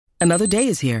Another day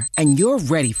is here, and you're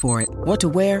ready for it. What to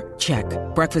wear? Check.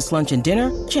 Breakfast, lunch, and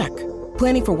dinner? Check.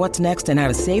 Planning for what's next and how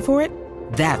to save for it?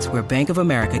 That's where Bank of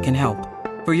America can help.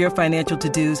 For your financial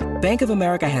to-dos, Bank of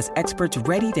America has experts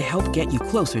ready to help get you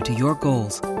closer to your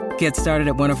goals. Get started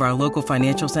at one of our local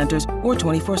financial centers or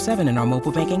 24/7 in our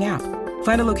mobile banking app.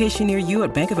 Find a location near you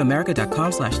at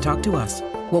bankofamerica.com/talktous.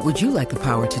 What would you like the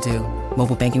power to do?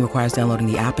 Mobile banking requires downloading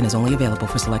the app and is only available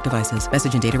for select devices.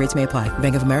 Message and data rates may apply.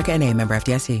 Bank of America N.A., member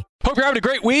FDIC. Hope you're having a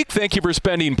great week. Thank you for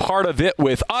spending part of it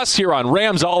with us here on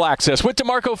Rams All Access. With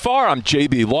DeMarco Farr, I'm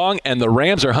JB Long, and the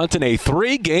Rams are hunting a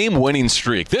 3-game winning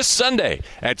streak this Sunday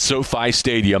at SoFi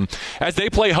Stadium as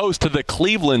they play host to the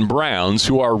Cleveland Browns,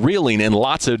 who are reeling in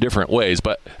lots of different ways,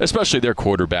 but especially their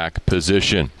quarterback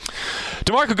position.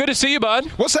 DeMarco, good to see you,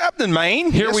 bud. What's happening,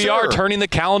 man? Here we are, turning the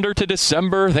calendar to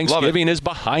December. Thanksgiving is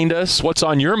behind us. What's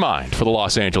on your mind for the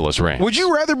Los Angeles Rams? Would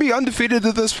you rather be undefeated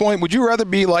at this point? Would you rather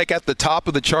be like at the top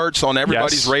of the charts on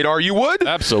everybody's radar? You would?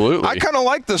 Absolutely. I kind of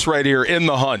like this right here in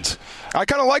the hunt. I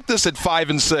kind of like this at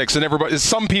 5-6, and everybody.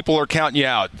 Some people are counting you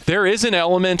out. There is an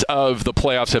element of the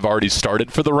playoffs have already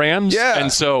started for the Rams,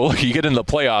 and so you get into the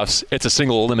playoffs. It's a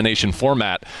single elimination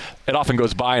format. It often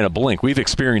goes by in a blink. We've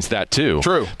experienced that too.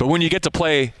 True. But when you get to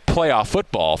play playoff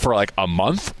football for like a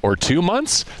month or 2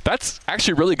 months, that's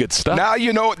actually really good stuff. Now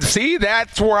you know. See,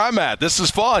 that's where I'm at. This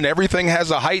is fun. Everything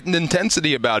has a heightened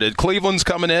intensity about it. Cleveland's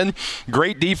coming in,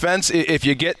 great defense. If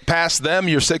you get past them,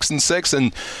 you're 6-6,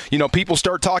 and people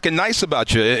start talking nice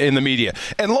about you in the media.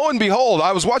 And lo and behold,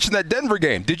 I was watching that Denver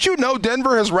game. Did you know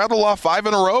Denver has rattled off 5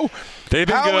 in a row? They've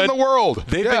been good. How in the world?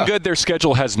 They've been good. Their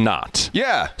schedule has not.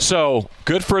 Yeah. So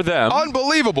good for them.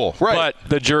 Unbelievable. Right. But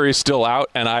the jury's still out,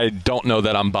 and I don't know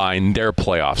that I'm buying their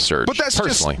playoff surge. But that's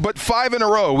personally. But 5 in a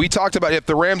row. We talked about if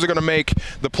the Rams are going to make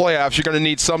the playoffs, you're going to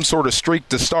need some sort of streak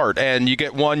to start. And you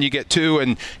get 1, you get 2,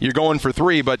 and you're going for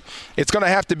 3. But it's going to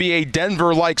have to be a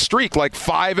Denver-like streak, like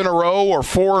 5 in a row or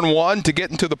 4-1 to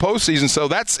get into the postseason. So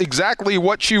that's exactly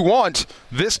what you want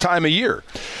this time of year.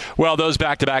 Well, those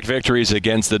back-to-back victories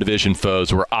against the division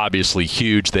foes were obviously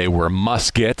huge. They were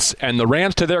must-gets, and the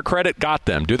Rams, to their credit, got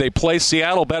them. Do they play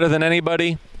Seattle better than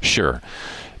anybody? Sure.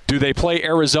 Do they play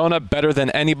Arizona better than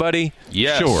anybody?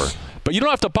 Yes. Sure. But you don't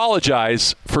have to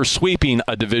apologize for sweeping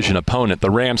a division opponent.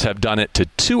 The Rams have done it to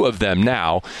 2 of them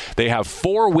now. They have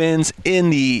 4 wins in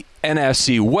the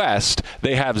NFC West.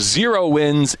 They have 0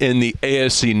 wins in the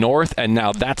AFC North, and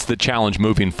now that's the challenge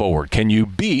moving forward. Can you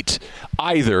beat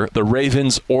either the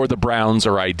Ravens or the Browns,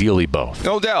 or ideally both?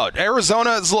 No doubt.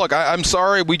 Arizona's, look, I'm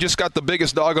sorry, we just got the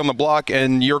biggest dog on the block,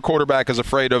 and your quarterback is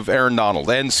afraid of Aaron Donald.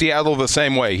 And Seattle the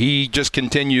same way. He just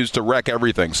continues to wreck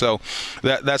everything. So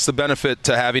that's the benefit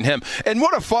to having him. And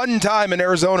what a fun time in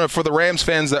Arizona for the Rams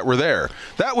fans that were there.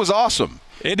 That was awesome.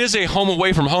 It is a home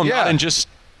away from home, not in just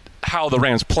how the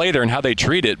Rams play there and how they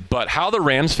treat it, but how the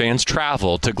Rams fans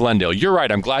travel to Glendale. You're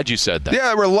right. I'm glad you said that. Yeah,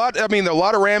 there were a lot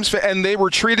of Rams fans, and they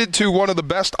were treated to one of the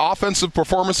best offensive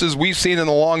performances we've seen in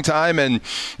a long time. And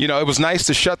it was nice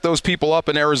to shut those people up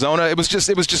in Arizona. It was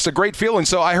just a great feeling.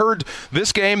 So I heard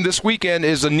this game this weekend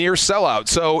is a near sellout.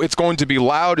 So it's going to be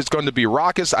loud. It's going to be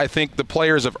raucous. I think the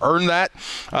players have earned that,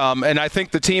 and I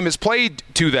think the team has played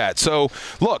to that. So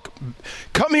look,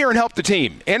 come here and help the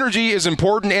team. Energy is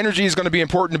important. Energy is going to be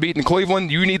important to beat in Cleveland.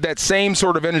 You need that same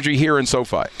sort of energy here in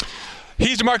SoFi.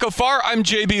 He's DeMarco Farr. I'm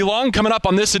JB Long. Coming up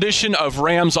on this edition of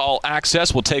Rams All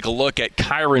Access, we'll take a look at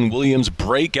Kyren Williams'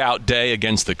 breakout day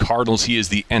against the Cardinals. He is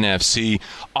the NFC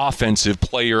Offensive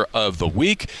Player of the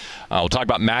Week. We'll talk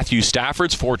about Matthew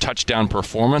Stafford's 4-touchdown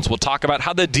performance. We'll talk about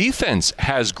how the defense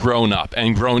has grown up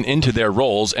and grown into their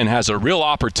roles and has a real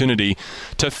opportunity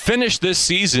to finish this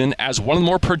season as one of the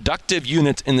more productive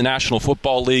units in the National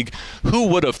Football League. Who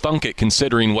would have thunk it,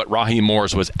 considering what Raheem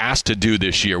Morris was asked to do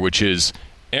this year, which is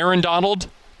Aaron Donald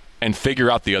and figure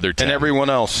out the other 10. And everyone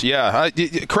else, yeah.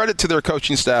 Credit to their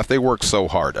coaching staff. They work so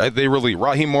hard.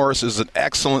 Raheem Morris is an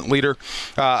excellent leader.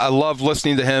 I love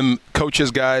listening to him coach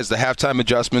his guys, the halftime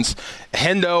adjustments.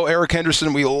 Hendo, Eric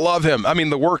Henderson, we love him. I mean,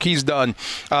 the work he's done.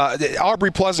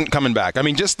 Aubrey Pleasant coming back. I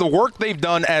mean, just the work they've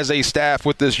done as a staff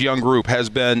with this young group has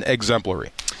been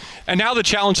exemplary. And now the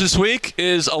challenge this week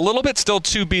is a little bit still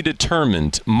to be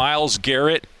determined. Myles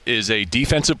Garrett is a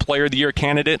Defensive Player of the Year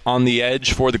candidate on the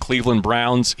edge for the Cleveland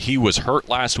Browns. He was hurt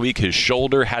last week. His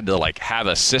shoulder had to have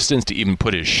assistance to even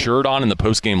put his shirt on in the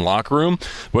postgame locker room,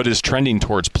 but is trending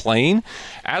towards playing.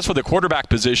 As for the quarterback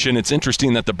position, it's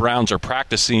interesting that the Browns are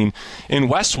practicing in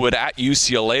Westwood at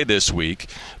UCLA this week,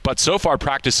 but so far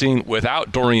practicing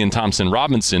without Dorian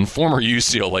Thompson-Robinson, former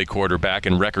UCLA quarterback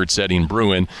and record-setting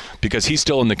Bruin, because he's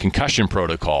still in the concussion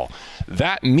protocol.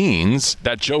 That means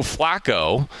that Joe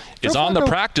Flacco is on the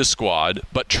practice practice squad,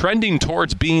 but trending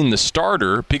towards being the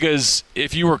starter, because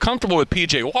if you were comfortable with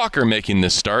P.J. Walker making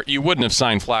this start, you wouldn't have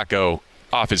signed Flacco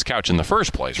off his couch in the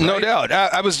first place, right? No doubt.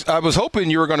 I was hoping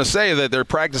you were going to say that they're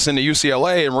practicing at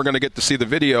UCLA and we're going to get to see the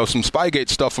video, some Spygate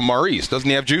stuff from Maurice. Doesn't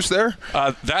he have juice there?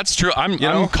 That's true.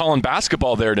 I'm calling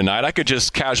basketball there tonight. I could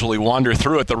just casually wander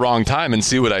through at the wrong time and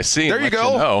see what I see. There you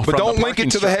go. But don't link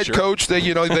it to the head coach. They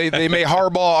may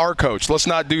hardball our coach. Let's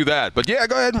not do that. But yeah,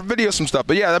 go ahead and video some stuff.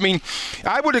 But yeah, I mean,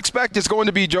 I would expect it's going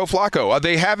to be Joe Flacco.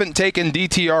 They haven't taken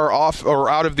DTR off or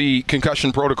out of the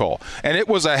concussion protocol, and it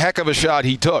was a heck of a shot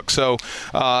he took. So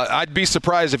I'd be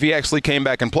surprised if he actually came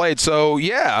back and played. So,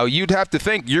 yeah, you'd have to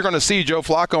think you're going to see Joe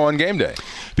Flacco on game day.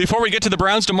 Before we get to the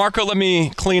Browns, DeMarco, let me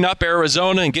clean up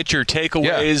Arizona and get your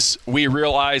takeaways. Yeah. We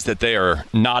realize that they are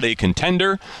not a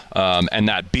contender and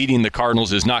that beating the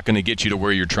Cardinals is not going to get you to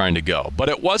where you're trying to go. But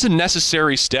it was a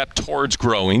necessary step towards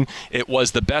growing. It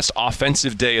was the best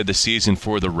offensive day of the season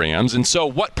for the Rams. And so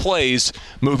what plays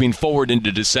moving forward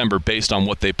into December based on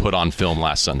what they put on film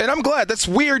last Sunday? And I'm glad. That's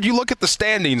weird. You look at the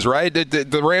standings, right?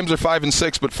 The Rams are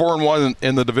 5-6, but 4-1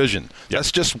 in the division. Yep.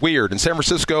 That's just weird. And San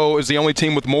Francisco is the only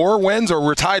team with more wins, or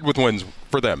we're tied with wins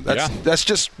for them. That's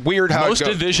just weird how most it goes.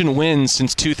 Most division wins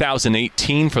since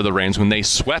 2018 for the Rams when they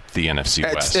swept the NFC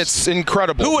West. It's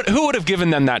incredible. Who would have given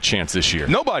them that chance this year?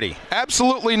 Nobody.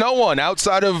 Absolutely no one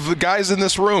outside of the guys in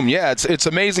this room. Yeah, it's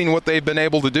amazing what they've been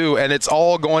able to do, and it's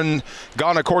all gone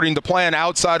according to plan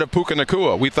outside of Puka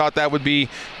Nacua. We thought that would be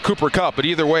Cooper Kupp, but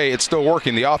either way, it's still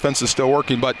working. The offense is still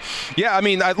working. But, yeah, I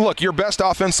mean, look, your best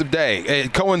offensive day,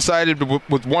 it coincided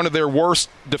with one of their worst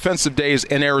defensive days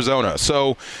in Arizona.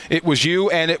 So it was you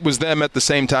and it was them at the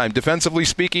same time. Defensively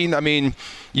speaking, I mean,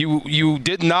 you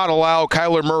did not allow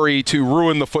Kyler Murray to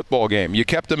ruin the football game. You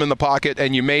kept him in the pocket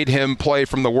and you made him play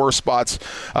from the worst spots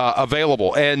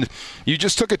available. And you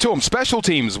just took it to him. Special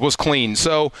teams was clean.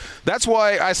 So that's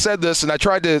why I said this, and I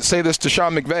tried to say this to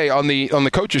Sean McVay on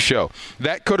the coaches show.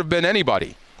 That could have been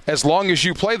anybody. As long as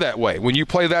you play that way, when you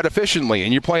play that efficiently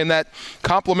and you're playing that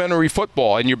complementary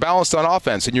football and you're balanced on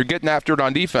offense and you're getting after it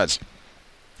on defense,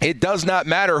 it does not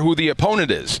matter who the opponent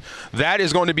is. That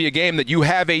is going to be a game that you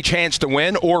have a chance to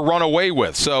win or run away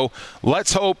with. So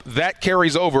let's hope that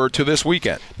carries over to this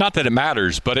weekend. Not that it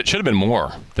matters, but it should have been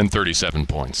more than 37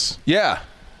 points. Yeah.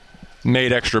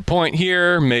 Made extra point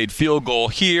here, made field goal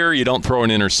here. You don't throw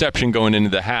an interception going into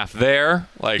the half there.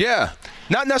 Yeah.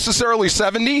 Not necessarily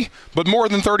 70, but more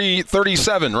than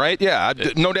 37, right? Yeah,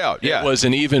 no doubt. Yeah. It was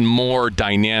an even more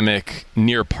dynamic,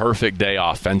 near-perfect day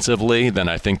offensively than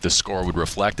I think the score would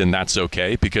reflect, and that's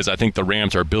okay because I think the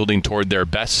Rams are building toward their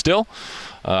best still.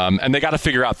 And they got to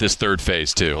figure out this third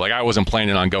phase, too. I wasn't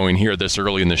planning on going here this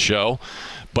early in the show,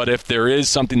 but if there is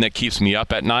something that keeps me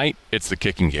up at night, it's the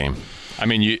kicking game. I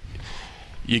mean,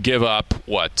 you give up,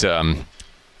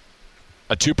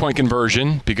 a 2-point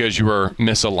conversion because you were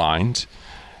misaligned.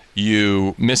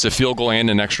 You miss a field goal and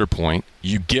an extra point.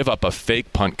 You give up a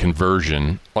fake punt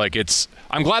conversion.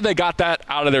 I'm glad they got that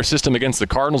out of their system against the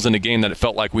Cardinals in a game that it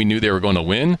felt like we knew they were going to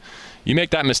win. You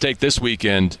make that mistake this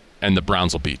weekend, and the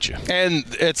Browns will beat you. And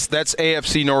that's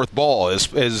AFC North ball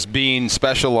is being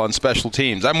special on special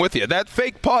teams. I'm with you. That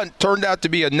fake punt turned out to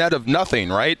be a net of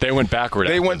nothing, right? They went backward.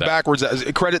 They went backwards.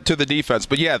 Credit to the defense.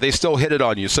 But, yeah, they still hit it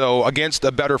on you. So against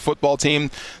a better football team,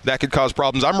 that could cause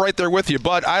problems. I'm right there with you.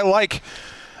 But I like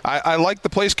the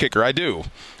place kicker. I do.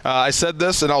 I said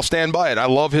this, and I'll stand by it. I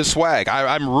love his swag.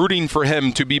 I'm rooting for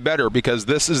him to be better because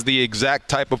this is the exact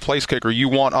type of place kicker you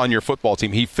want on your football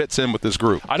team. He fits in with this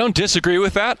group. I don't disagree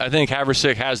with that. I think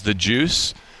Haversick has the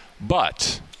juice.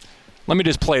 But let me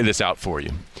just play this out for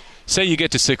you. Say you get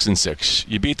to 6-6.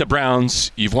 You beat the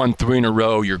Browns. You've won 3 in a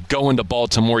row. You're going to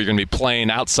Baltimore. You're going to be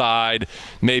playing outside,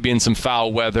 maybe in some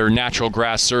foul weather, natural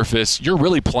grass surface. You're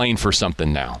really playing for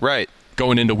something now. Right.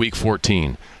 Going into Week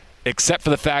 14. Except for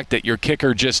the fact that your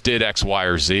kicker just did X, Y,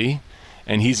 or Z,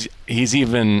 and he's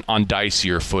even on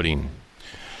dicier footing.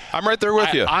 I'm right there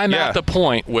with you. I'm at the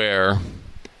point where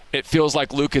it feels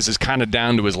like Lucas is kind of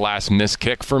down to his last missed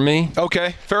kick for me.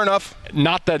 Okay, fair enough.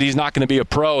 Not that he's not going to be a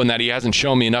pro and that he hasn't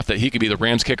shown me enough that he could be the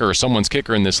Rams kicker or someone's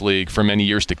kicker in this league for many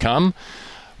years to come,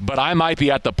 but I might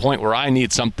be at the point where I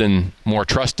need something more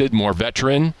trusted, more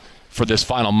veteran for this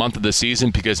final month of the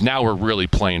season because now we're really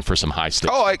playing for some high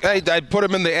stakes. Oh, I'd put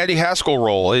him in the Eddie Haskell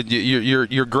role.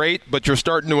 You're great, but you're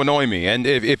starting to annoy me. And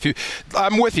if you,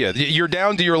 I'm with you. You're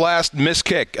down to your last missed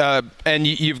kick, and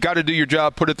you've got to do your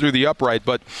job, put it through the upright.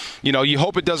 But you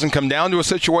hope it doesn't come down to a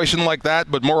situation like that.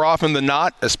 But more often than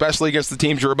not, especially against the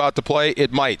teams you're about to play,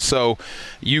 it might. So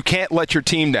you can't let your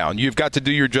team down. You've got to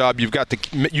do your job. You've got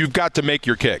to make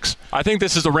your kicks. I think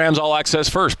this is the Rams All Access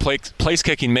first. Place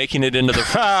kicking, making it into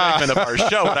the segment of our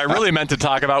show. What I really meant to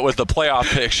talk about was the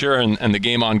playoff picture and the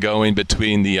game ongoing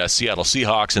between the Seattle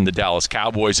Seahawks and the Dallas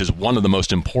Cowboys is one of the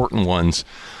most important ones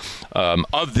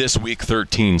of this Week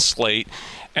 13 slate.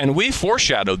 And we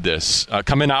foreshadowed this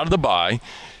coming out of the bye.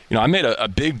 I made a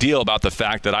big deal about the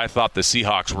fact that I thought the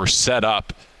Seahawks were set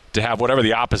up to have whatever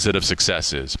the opposite of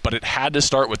success is. But it had to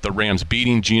start with the Rams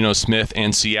beating Geno Smith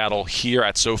and Seattle here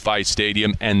at SoFi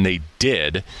Stadium, and they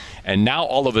did. And now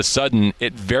all of a sudden,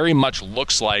 it very much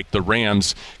looks like the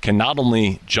Rams can not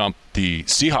only jump the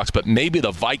Seahawks, but maybe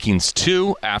the Vikings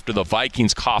too, after the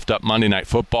Vikings coughed up Monday Night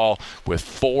Football with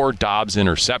 4 Dobbs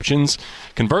interceptions.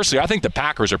 Conversely, I think the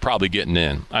Packers are probably getting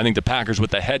in. I think the Packers,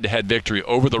 with the head-to-head victory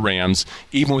over the Rams,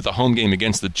 even with the home game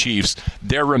against the Chiefs,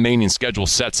 their remaining schedule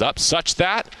sets up such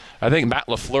that I think Matt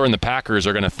LaFleur and the Packers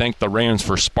are going to thank the Rams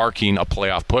for sparking a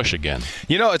playoff push again.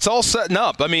 It's all setting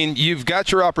up. I mean, you've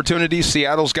got your opportunities.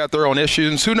 Seattle's got their own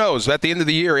issues. Who knows? At the end of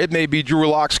the year, it may be Drew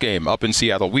Lock's game up in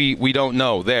Seattle. We don't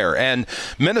know there. And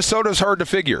Minnesota's hard to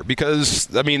figure because,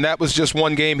 that was just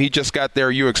one game. He just got there.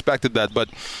 You expected that. But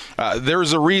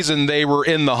there's a reason they were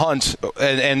in the hunt,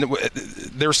 and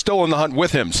they're still in the hunt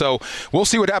with him. So we'll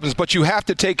see what happens. But you have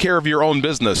to take care of your own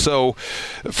business. So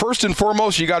first and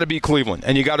foremost, you got to beat Cleveland,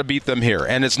 and you got to beat them here.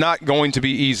 And it's not going to be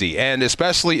easy. And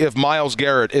especially if Myles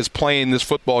Garrett is playing this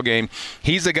football game,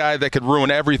 he's a guy that could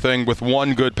ruin everything with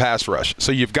one good pass rush.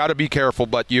 So you've got to be careful,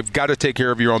 but you've got to take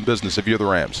care of your own business if you're the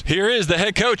Rams. Here is the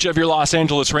head coach of your Los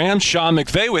Angeles Rams, Sean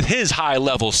McVay, with his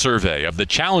high-level survey of the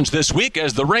challenge this week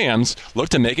as the Rams look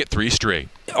to make it 3 straight.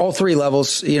 All 3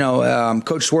 levels.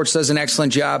 Coach Schwartz does an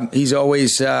excellent job. He's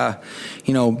always, been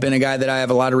a guy that I have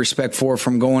a lot of respect for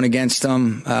from going against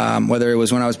him, whether it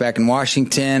was when I was back in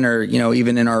Washington or,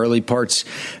 even in our early parts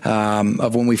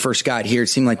of when we first got here. It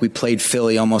seemed like we played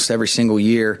Philly almost every single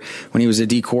year when he was a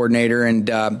D coordinator, and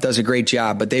does a great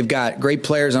job. But they've got great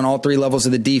players on all 3 levels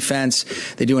of the defense.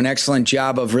 They do an excellent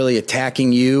job of really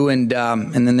attacking you, and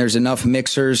then there's enough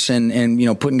mixers and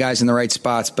putting guys in the right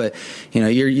spots. But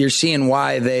you're seeing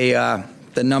why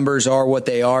the numbers are what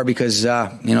they are because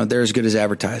they're as good as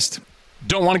advertised.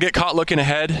 Don't want to get caught looking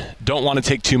ahead. Don't want to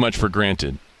take too much for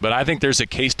granted. But I think there's a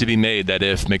case to be made that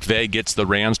if McVay gets the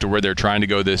Rams to where they're trying to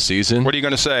go this season. What are you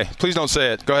going to say? Please don't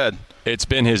say it. Go ahead. It's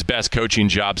been his best coaching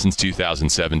job since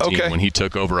 2017 when he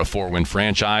took over a 4-win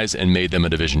franchise and made them a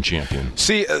division champion.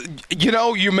 See,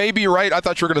 you may be right. I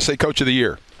thought you were going to say Coach of the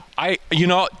Year.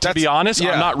 To be honest,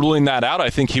 I'm not ruling that out. I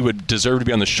think he would deserve to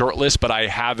be on the short list, but I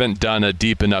haven't done a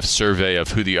deep enough survey of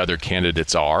who the other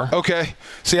candidates are. Okay.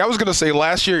 See, I was going to say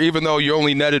last year, even though you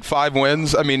only netted 5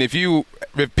 wins,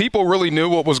 if people really knew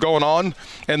what was going on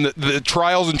and the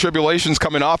trials and tribulations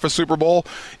coming off a Super Bowl,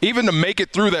 even to make it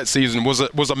through that season was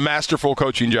a masterful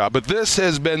coaching job. But this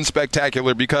has been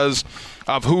spectacular because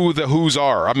of who the who's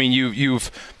are.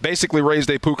 You've basically raised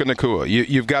a Puka Nacua.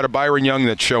 You've got a Byron Young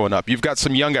that's showing up. You've got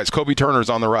some young guys. Kobe Turner's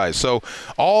on the rise. So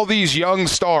all these young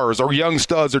stars or young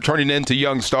studs are turning into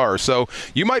young stars. So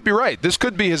you might be right. This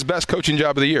could be his best coaching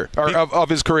job of the year, or of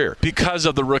his career. Because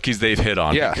of the rookies they've hit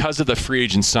on. Yeah. Because of the free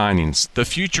agent signings. The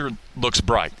future looks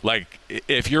bright. Like,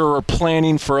 if you're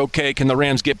planning for, can the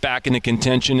Rams get back into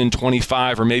contention in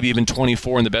 25 or maybe even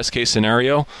 24 in the best case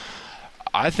scenario,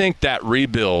 I think that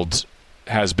rebuild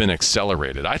has been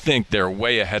accelerated. I think they're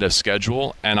way ahead of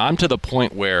schedule, and I'm to the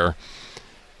point where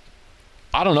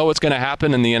I don't know what's going to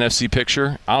happen in the NFC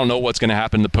picture. I don't know what's going to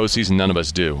happen in the postseason. None of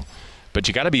us do. But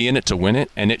you got to be in it to win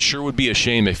it, and it sure would be a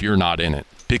shame if you're not in it.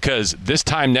 Because this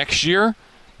time next year,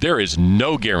 there is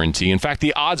no guarantee. In fact,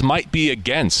 the odds might be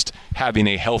against having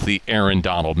a healthy Aaron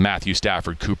Donald, Matthew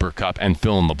Stafford, Cooper Kupp, and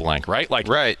fill in the blank, right?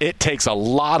 Right. It takes a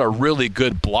lot of really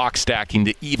good block stacking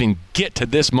to even get to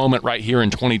this moment right here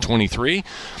in 2023.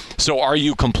 So are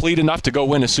you complete enough to go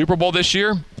win a Super Bowl this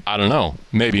year? I don't know.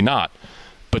 Maybe not.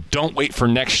 But don't wait for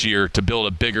next year to build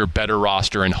a bigger, better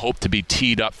roster and hope to be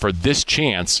teed up for this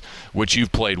chance, which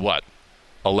you've played,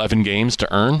 11 games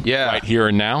to earn? Yeah. Right here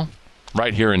and now?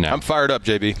 Right here and now. I'm fired up,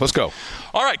 JB. Let's go.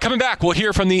 All right, coming back, we'll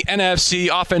hear from the NFC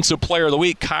Offensive Player of the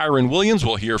Week, Kyren Williams.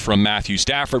 We'll hear from Matthew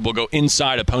Stafford. We'll go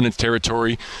inside opponent's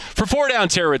territory for 4-down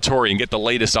territory and get the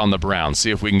latest on the Browns. See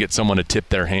if we can get someone to tip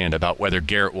their hand about whether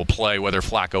Garrett will play, whether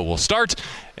Flacco will start.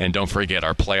 And don't forget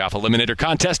our playoff eliminator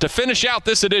contest to finish out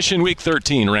this edition, Week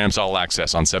 13, Rams All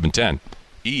Access on 710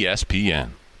 ESPN.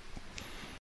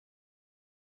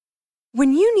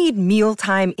 When you need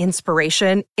mealtime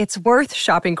inspiration, it's worth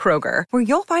shopping Kroger, where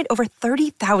you'll find over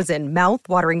 30,000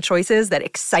 mouth-watering choices that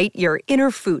excite your inner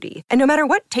foodie. And no matter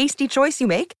what tasty choice you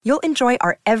make, you'll enjoy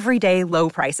our everyday low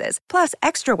prices, plus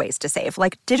extra ways to save,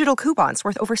 like digital coupons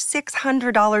worth over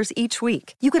 $600 each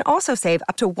week. You can also save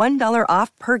up to $1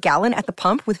 off per gallon at the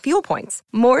pump with fuel points.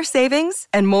 More savings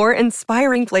and more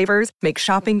inspiring flavors make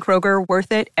shopping Kroger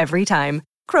worth it every time.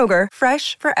 Kroger,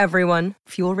 fresh for everyone.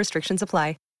 Fuel restrictions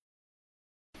apply.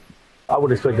 I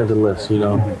would expect them to list,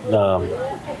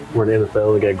 we're in the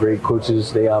NFL. We got great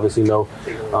coaches. They obviously know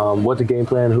what the game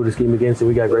plan, who to scheme against, and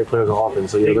we got great players on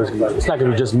offense. So, it's not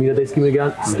going to be just me that they scheme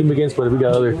against, but we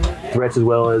got other threats as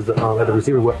well as at the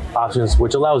receiver options,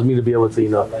 which allows me to be able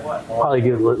to, probably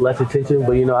get less attention.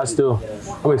 But,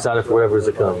 I'm excited for whatever is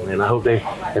to come, and I hope they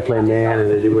play man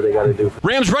and they do what they got to do.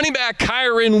 Rams running back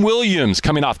Kyren Williams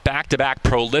coming off back-to-back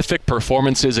prolific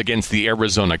performances against the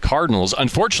Arizona Cardinals.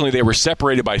 Unfortunately, they were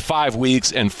separated by 5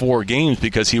 weeks and 4 games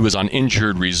because he was on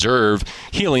injured reserve,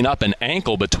 healing up an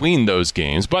ankle between those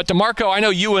games. But DeMarco, I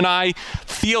know you and I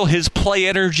feel his play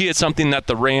energy. It's something that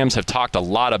the Rams have talked a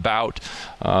lot about.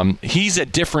 He's a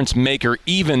difference maker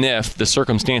even if the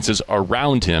circumstances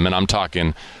around him, and I'm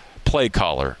talking play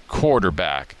caller,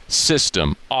 quarterback,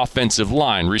 system, offensive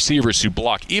line, receivers who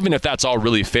block, even if that's all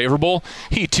really favorable,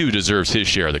 he too deserves his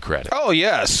share of the credit. Oh,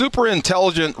 yeah. Super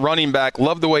intelligent running back.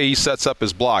 Love the way he sets up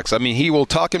his blocks. I mean, he will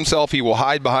tuck himself. He will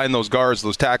hide behind those guards,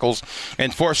 those tackles,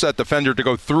 and force that defender to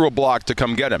go through a block to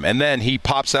come get him. And then he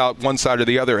pops out one side or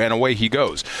the other, and away he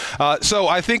goes. So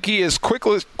I think he is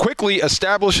quickly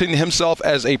establishing himself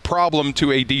as a problem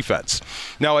to a defense.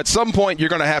 Now, at some point, you're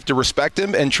going to have to respect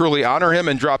him and truly honor him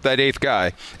and drop that 8th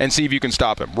guy and see if you can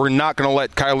stop him. We're not going to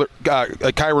let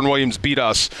Kyren Williams beat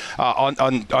us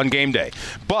on game day.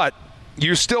 But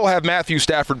you still have Matthew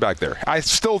Stafford back there. I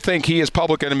still think he is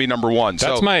public enemy number 1.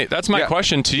 That's my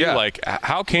question to you. Yeah. Like,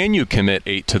 how can you commit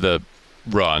 8 to the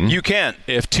run? You can't.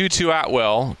 If Tutu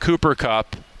Atwell, Cooper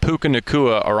Kupp, Puka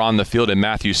Nacua are on the field and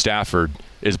Matthew Stafford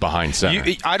is behind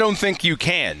center. I don't think you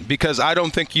can, because I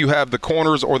don't think you have the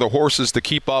corners or the horses to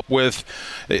keep up with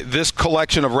this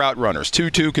collection of route runners.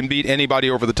 Tutu can beat anybody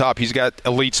over the top. He's got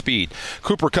elite speed.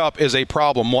 Cooper Kupp is a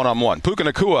problem one-on-one. Puka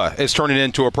Nacua is turning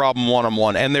into a problem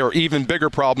one-on-one, and there are even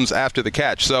bigger problems after the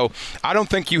catch. So I don't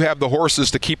think you have the horses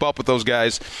to keep up with those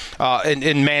guys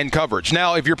in man coverage.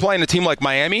 Now, if you're playing a team like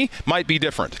Miami, might be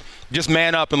different. Just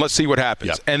man up and let's see what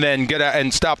happens. Yep. And then get out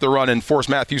and stop the run and force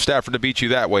Matthew Stafford to beat you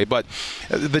that way. But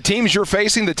the teams you're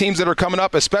facing, the teams that are coming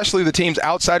up, especially the teams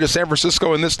outside of San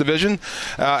Francisco in this division,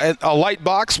 a light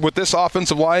box with this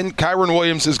offensive line, Kyren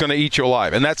Williams is going to eat you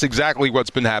alive. And that's exactly what's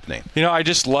been happening. I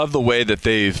just love the way that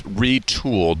they've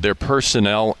retooled their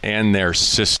personnel and their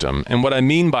system. And what I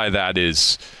mean by that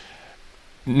is,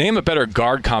 name a better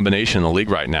guard combination in the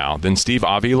league right now than Steve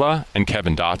Avila and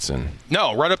Kevin Dotson.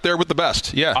 No, right up there with the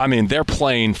best, yeah. I mean, they're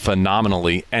playing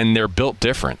phenomenally, and they're built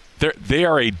different. They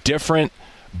are a different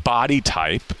body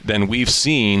type than we've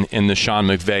seen in the Sean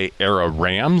McVay era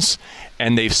Rams,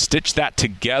 and they've stitched that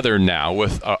together now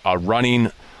with a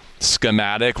running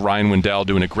schematic. Ryan Wendell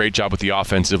doing a great job with the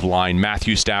offensive line.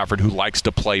 Matthew Stafford, who likes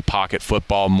to play pocket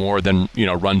football more than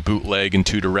run bootleg in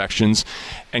 2 directions.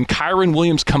 And Kyren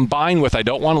Williams combined with, I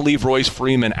don't want to leave Royce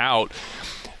Freeman out.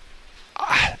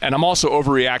 And I'm also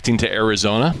overreacting to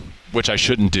Arizona, which I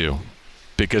shouldn't do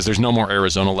because there's no more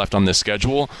Arizona left on this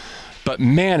schedule. But,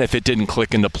 man, if it didn't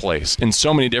click into place in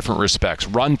so many different respects,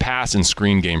 run, pass, and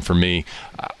screen game for me,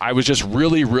 I was just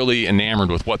really, really enamored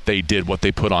with what they did, what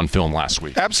they put on film last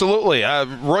week. Absolutely.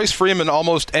 Royce Freeman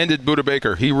almost ended Budda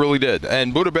Baker. He really did.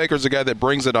 And Budda Baker's a guy that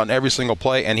brings it on every single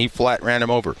play, and he flat ran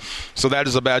him over. So that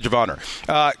is a badge of honor.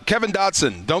 Kevin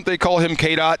Dotson, don't they call him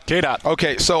K-Dot? K-Dot.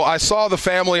 Okay, so I saw the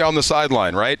family on the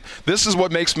sideline, right? This is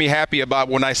what makes me happy about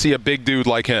when I see a big dude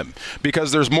like him,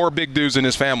 because there's more big dudes in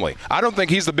his family. I don't think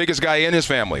he's the biggest guy in his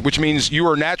family, which means you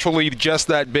are naturally just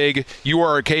that big. You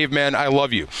are a caveman. I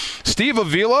love you. Steve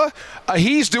Avila,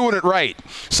 he's doing it right.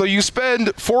 So you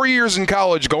spend 4 years in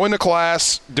college going to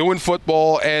class, doing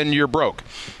football, and you're broke.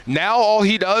 Now all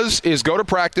he does is go to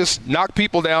practice, knock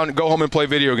people down, go home and play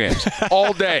video games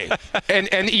all day and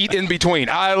eat in between.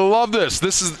 I love this.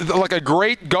 This is like a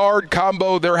great guard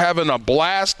combo. They're having a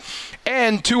blast.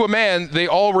 And to a man, they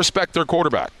all respect their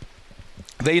quarterback.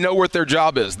 They know what their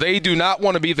job is. They do not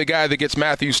want to be the guy that gets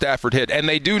Matthew Stafford hit. And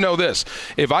they do know this.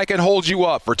 If I can hold you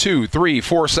up for 2, 3,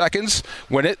 4 seconds,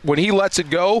 when he lets it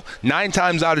go, 9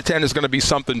 times out of 10 is going to be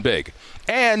something big.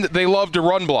 And they love to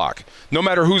run block, no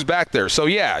matter who's back there. So,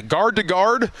 yeah, guard to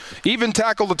guard, even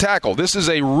tackle to tackle. This is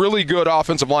a really good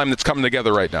offensive line that's coming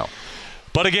together right now.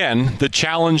 But again, the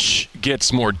challenge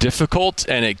gets more difficult,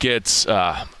 and it gets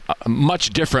much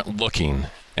different looking.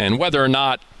 And whether or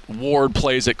not Ward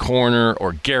plays at corner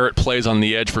or Garrett plays on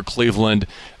the edge for Cleveland,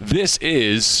 this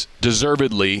is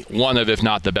deservedly one of, if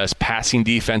not the best passing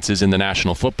defenses in the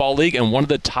National Football League and one of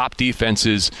the top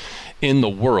defenses in the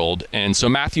world. And so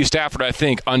Matthew Stafford, I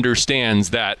think,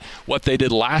 understands that what they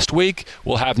did last week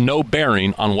will have no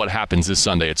bearing on what happens this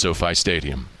Sunday at SoFi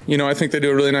Stadium. I think they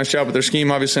do a really nice job with their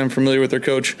scheme. Obviously, I'm familiar with their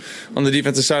coach on the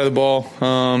defensive side of the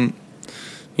ball.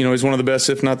 He's one of the best,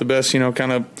 if not the best,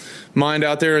 kind of mind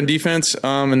out there in defense.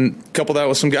 And couple that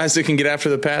with some guys that can get after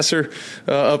the passer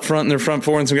up front in their front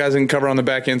four and some guys that can cover on the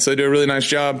back end. So they do a really nice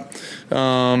job,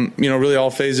 really all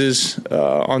phases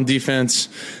on defense.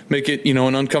 Make it,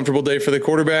 an uncomfortable day for the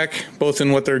quarterback, both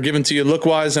in what they're giving to you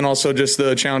look-wise and also just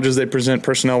the challenges they present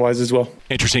personnel-wise as well.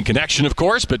 Interesting connection, of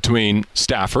course, between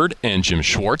Stafford and Jim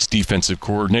Schwartz, defensive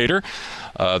coordinator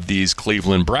of these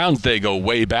Cleveland Browns. They go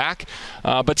way back.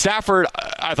 But Stafford,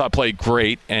 I thought, played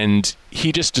great, and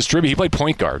he just he played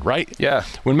point guard, right? Yeah.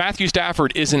 When Matthew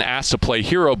Stafford isn't asked to play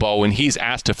hero ball, when he's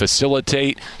asked to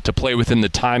facilitate, to play within the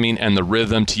timing and the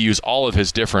rhythm, to use all of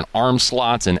his different arm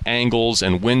slots and angles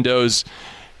and windows,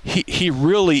 he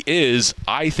really is,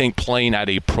 I think, playing at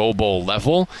a Pro Bowl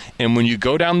level. And when you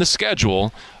go down the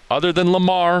schedule, other than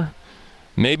Lamar,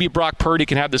 maybe Brock Purdy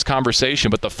can have this conversation,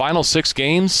 but the final 6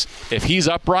 games, if he's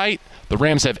upright, the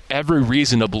Rams have every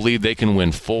reason to believe they can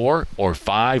win 4 or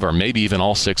 5 or maybe even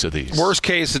all 6 of these. Worst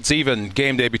case, it's even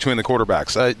game day between the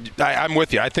quarterbacks. I'm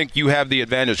with you. I think you have the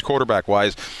advantage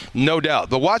quarterback-wise, no doubt.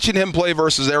 But watching him play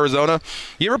versus Arizona,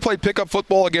 you ever played pickup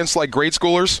football against, grade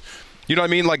schoolers? You know what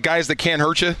I mean? Like guys that can't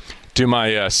hurt you? Do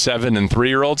my 7 and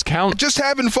 3-year-olds count? Just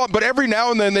having fun, but every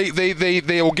now and then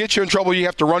they will get you in trouble. You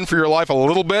have to run for your life a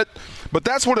little bit. But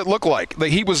that's what it looked like.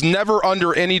 He was never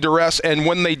under any duress, and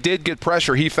when they did get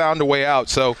pressure, he found a way out.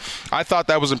 So I thought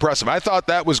that was impressive. I thought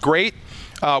that was great.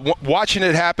 Watching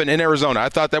it happen in Arizona, I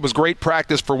thought that was great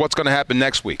practice for what's going to happen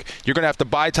next week. You're going to have to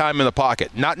buy time in the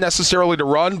pocket. Not necessarily to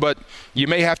run, but you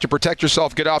may have to protect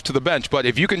yourself, get off to the bench. But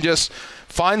if you can just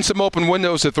find some open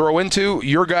windows to throw into,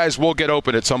 your guys will get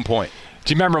open at some point.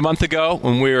 Do you remember a month ago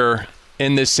when we were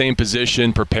in this same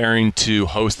position preparing to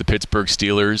host the Pittsburgh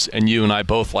Steelers, and you and I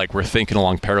both were thinking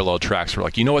along parallel tracks? We're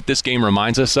like, you know what this game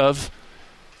reminds us of?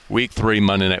 Week 3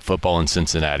 Monday Night Football in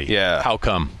Cincinnati. Yeah. How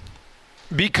come?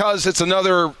 Because it's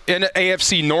another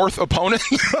AFC North opponent.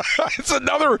 It's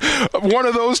another one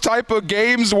of those type of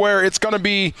games where it's going to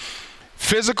be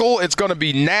physical, it's going to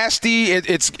be nasty,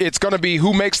 it's going to be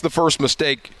who makes the first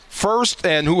mistake first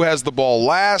and who has the ball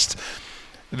last.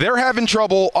 They're having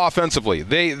trouble offensively.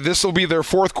 This will be their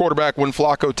 4th quarterback when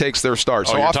Flacco takes their start.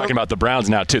 So you're talking about the Browns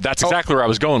now, too. That's exactly where I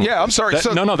was going. Yeah, I'm sorry.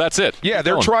 No, that's it. Yeah,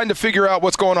 they're trying to figure out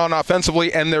what's going on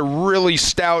offensively, and they're really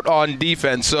stout on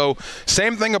defense. So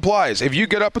same thing applies. If you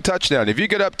get up a touchdown, if you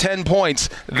get up 10 points,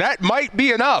 that might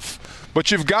be enough.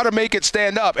 But you've got to make it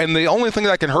stand up. And the only thing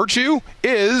that can hurt you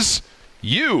is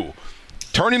you.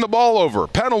 Turning the ball over,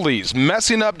 penalties,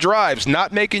 messing up drives,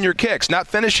 not making your kicks, not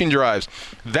finishing drives.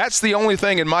 That's the only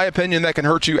thing, in my opinion, that can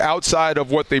hurt you outside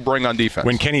of what they bring on defense.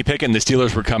 When Kenny Pickett and the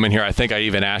Steelers were coming here, I think I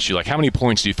even asked you, how many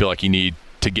points do you feel like you need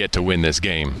to get to win this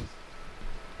game?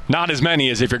 Not as many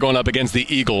as if you're going up against the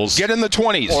Eagles. Get in the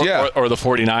 20s, or the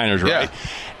 49ers, right? Yeah.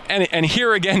 And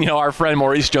here again, our friend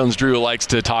Maurice Jones-Drew likes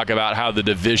to talk about how the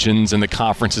divisions and the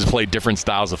conferences play different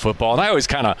styles of football. And I always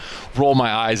kind of roll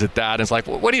my eyes at that. And it's like,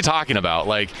 what are you talking about?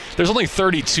 There's only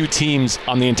 32 teams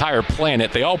on the entire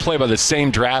planet. They all play by the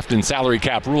same draft and salary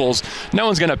cap rules. No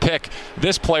one's going to pick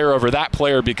this player over that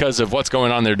player because of what's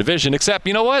going on in their division. Except,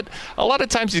 you know what? A lot of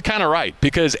times he's kind of right,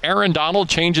 because Aaron Donald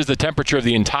changes the temperature of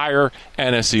the entire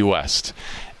NFC West.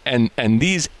 And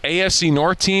these AFC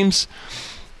North teams,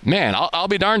 man, I'll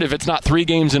be darned if it's not 3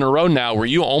 games in a row now where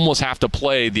you almost have to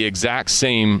play the exact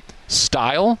same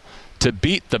style to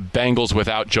beat the Bengals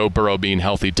without Joe Burrow being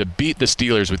healthy, to beat the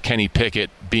Steelers with Kenny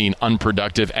Pickett being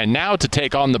unproductive, and now to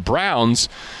take on the Browns,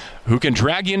 who can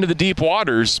drag you into the deep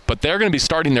waters, but they're going to be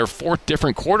starting their 4th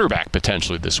different quarterback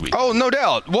potentially this week. Oh, no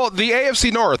doubt. Well, the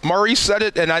AFC North, Maurice said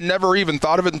it, and I never even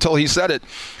thought of it until he said it.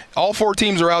 All 4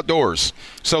 teams are outdoors,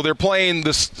 so they're playing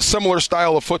this similar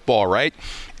style of football, right?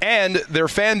 And their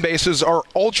fan bases are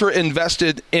ultra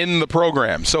invested in the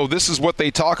program. So this is what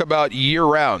they talk about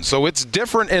year-round. So it's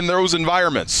different in those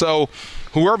environments. So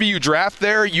whoever you draft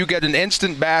there, you get an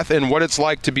instant bath in what it's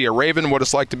like to be a Raven, what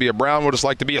it's like to be a Brown, what it's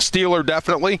like to be a Steeler,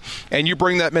 definitely, and you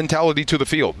bring that mentality to the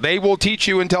field. They will teach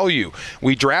you and tell you,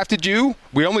 we drafted you,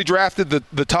 we only drafted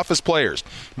the toughest players,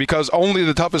 because only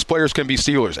the toughest players can be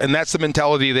Steelers, and that's the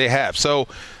mentality they have. So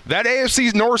that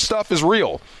AFC North stuff is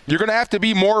real. You're going to have to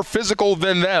be more physical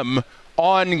than them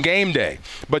on game day.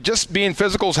 But just being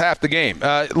physical is half the game.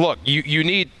 Look, you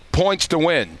need points to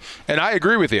win. And I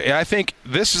agree with you. And I think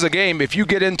this is a game, if you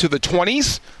get into the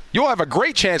 20s, you'll have a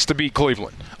great chance to beat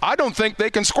Cleveland. I don't think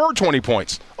they can score 20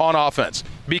 points on offense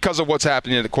because of what's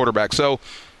happening at the quarterback. So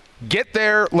get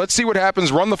there. Let's see what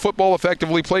happens. Run the football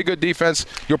effectively. Play good defense.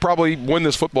 You'll probably win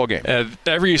this football game.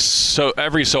 Every so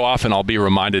often I'll be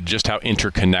reminded just how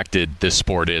interconnected this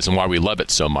sport is and why we love it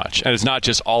so much. And it's not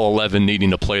just all 11 needing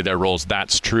to play their roles.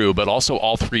 That's true. But also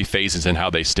all three phases and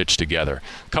how they stitch together.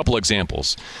 A couple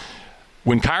examples.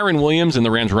 When Kyren Williams and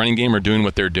the Rams running game are doing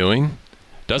what they're doing,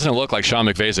 doesn't it look like Sean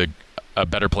McVay's a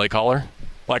better play caller?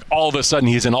 Like all of a sudden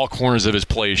he's in all corners of his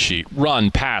play sheet.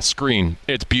 Run, pass, screen.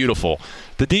 It's beautiful.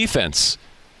 The defense,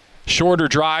 shorter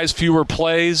drives, fewer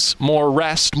plays, more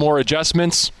rest, more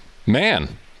adjustments.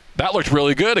 Man, that looked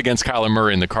really good against Kyler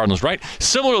Murray and the Cardinals, right?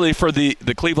 Similarly for the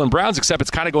Cleveland Browns, except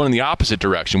it's kind of going in the opposite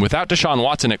direction. Without Deshaun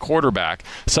Watson at quarterback,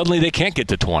 suddenly they can't get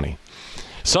to 20.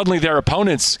 Suddenly their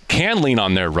opponents can lean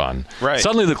on their run. Right.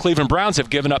 Suddenly the Cleveland Browns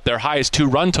have given up their highest 2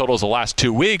 run totals the last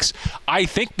 2 weeks. I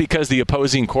think because the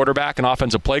opposing quarterback and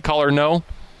offensive play caller know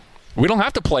we don't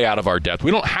have to play out of our depth.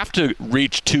 We don't have to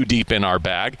reach too deep in our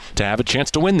bag to have a chance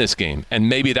to win this game. And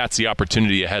maybe that's the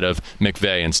opportunity ahead of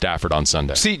McVay and Stafford on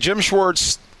Sunday. See, Jim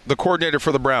Schwartz, the coordinator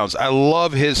for the Browns, I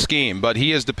love his scheme, but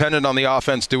he is dependent on the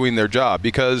offense doing their job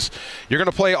because you're going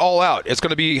to play all out. It's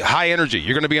going to be high energy.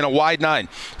 You're going to be in a wide 9.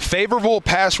 Favorable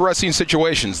pass rushing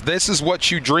situations. This is what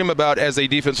you dream about as a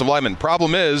defensive lineman.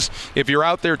 Problem is, if you're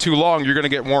out there too long, you're going to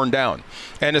get worn down,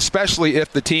 and especially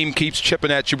if the team keeps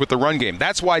chipping at you with the run game.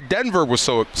 That's why Denver was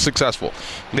so successful.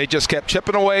 They just kept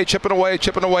chipping away,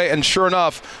 and sure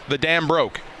enough, the dam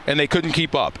broke. And they couldn't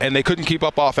keep up, and they couldn't keep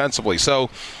up offensively.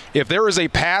 So if there is a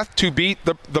path to beat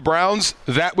the Browns,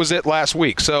 that was it last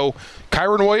week. So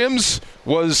Kyren Williams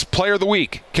was player of the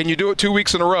week. Can you do it 2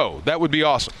 weeks in a row? That would be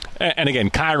awesome. And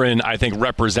again, Kyren, I think,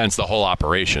 represents the whole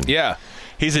operation. Yeah.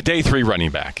 He's a day 3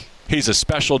 running back. He's a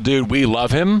special dude. We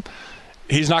love him.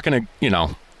 He's not going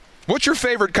to, What's your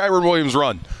favorite Kyren Williams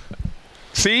run?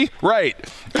 See? Right.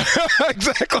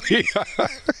 Exactly.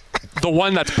 The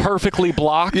one that's perfectly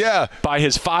blocked by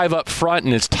his 5 up front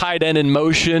and his tight end in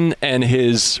motion and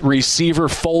his receiver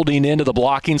folding into the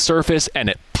blocking surface, and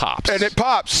it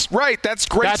pops. Right. That's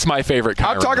great. That's my favorite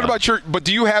Kyren I'm talking run. about but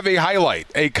do you have a highlight,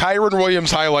 a Kyren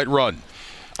Williams highlight run?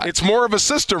 It's more of a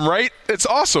system, right? It's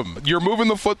awesome. You're moving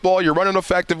the football, you're running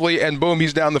effectively, and boom,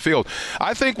 he's down the field.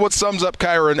 I think what sums up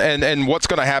Kyren and what's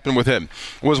going to happen with him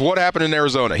was what happened in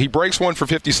Arizona. He breaks one for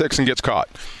 56 and gets caught.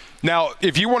 Now,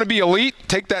 if you want to be elite,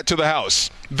 take that to the house.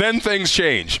 Then things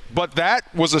change. But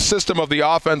that was a system of the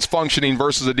offense functioning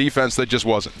versus a defense that just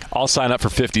wasn't. I'll sign up for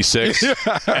 56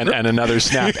 and another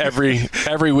snap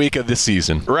every week of the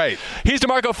season. Right. He's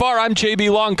DeMarco Farr. I'm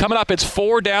JB Long. Coming up, it's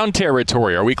 4 Down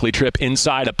Territory, our weekly trip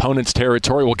inside opponents'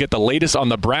 territory. We'll get the latest on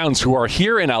the Browns, who are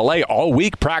here in L.A. all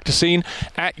week practicing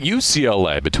at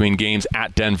UCLA between games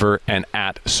at Denver and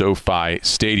at SoFi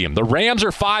Stadium. The Rams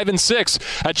are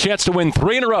 5-6, a chance to win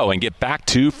 3 in a row and get back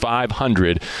to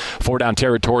 500. 4 Down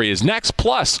Territory is next,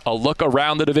 plus a look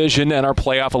around the division and our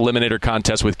playoff eliminator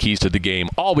contest with keys to the game,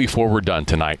 all before we're done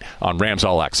tonight on Rams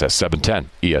All Access 710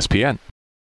 ESPN.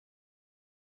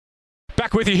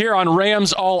 Back with you here on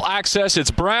Rams All Access. It's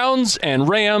Browns and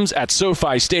Rams at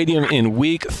SoFi Stadium in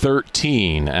Week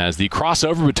 13 as the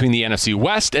crossover between the NFC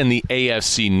West and the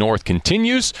AFC North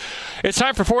continues. It's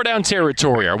time for 4 Down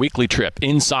Territory, our weekly trip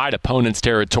inside opponents'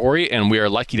 territory, and we are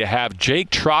lucky to have Jake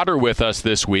Trotter with us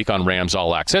this week on Rams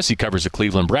All Access. He covers the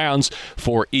Cleveland Browns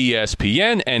for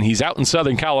ESPN, and he's out in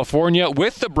Southern California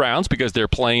with the Browns because they're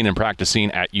playing and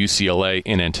practicing at UCLA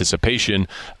in anticipation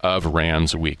of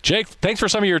Rams Week. Jake, thanks for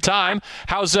some of your time.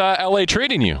 How's L.A.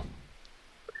 treating you?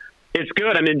 It's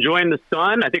good. I'm enjoying the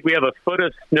sun. I think we have a foot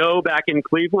of snow back in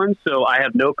Cleveland, so I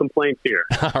have no complaints here.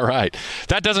 All right.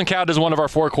 That doesn't count as one of our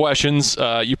 4 questions.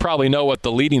 You probably know what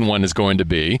the leading one is going to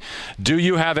be. Do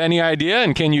you have any idea,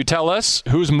 and can you tell us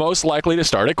who's most likely to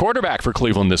start at quarterback for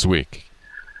Cleveland this week?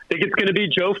 I think it's going to be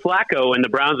Joe Flacco, and the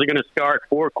Browns are going to start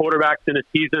 4 quarterbacks in a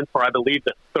season for, I believe,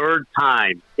 the 3rd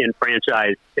time in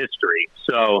franchise history.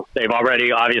 So they've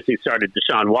already obviously started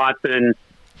Deshaun Watson,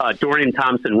 Dorian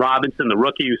Thompson-Robinson, the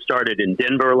rookie who started in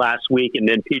Denver last week, and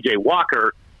then P.J.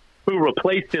 Walker, who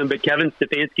replaced him. But Kevin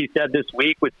Stefanski said this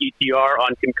week with DTR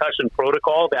on concussion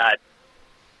protocol that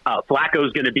Flacco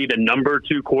is going to be the number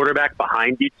 2 quarterback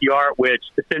behind DTR, which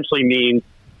essentially means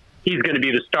he's going to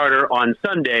be the starter on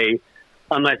Sunday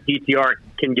unless DTR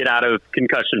can get out of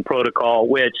concussion protocol,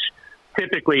 which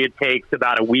typically it takes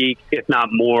about a week, if not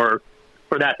more,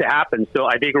 for that to happen. So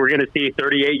I think we're going to see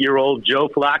 38-year-old Joe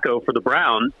Flacco for the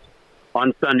Browns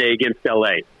on Sunday against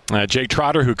L.A. Jake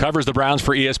Trotter, who covers the Browns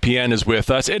for ESPN, is with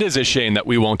us. It is a shame that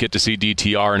we won't get to see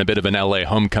DTR in a bit of an LA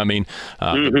homecoming.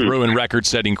 The Bruin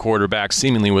record-setting quarterback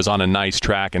seemingly was on a nice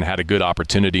track and had a good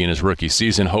opportunity in his rookie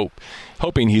season.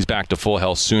 Hoping he's back to full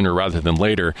health sooner rather than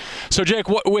later. So, Jake,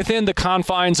 within the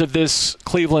confines of this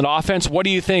Cleveland offense, what do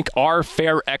you think are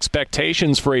fair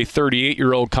expectations for a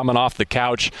 38-year-old coming off the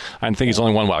couch? I think he's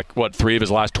only won, 3 of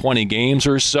his last 20 games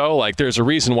or so? Like, there's a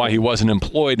reason why he wasn't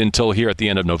employed until here at the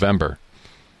end of November.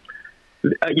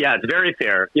 Yeah, it's very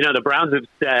fair. The Browns have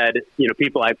said,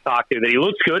 people I've talked to, that he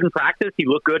looks good in practice. He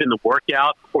looked good in the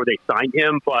workout before they signed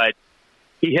him, but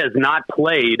he has not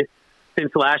played since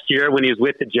last year when he was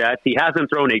with the Jets. He hasn't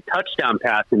thrown a touchdown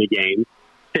pass in a game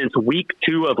since week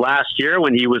 2 of last year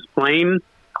when he was playing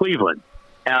Cleveland.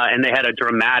 And they had a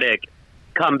dramatic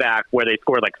comeback where they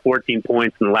scored like 14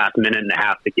 points in the last minute and a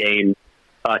half of the game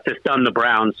to stun the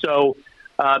Browns. So,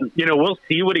 we'll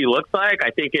see what he looks like.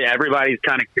 I think everybody's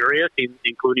kind of curious,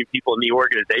 including people in the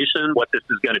organization, what this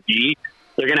is going to be.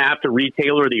 They're going to have to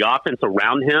retailor the offense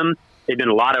around him. They've done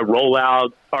a lot of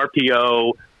rollout,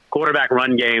 RPO, quarterback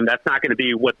run game. That's not going to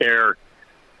be what they're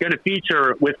going to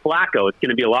feature with Flacco. It's going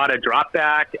to be a lot of drop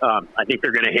back. I think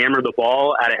they're going to hammer the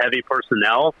ball at a heavy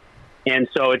personnel. And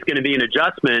so it's going to be an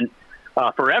adjustment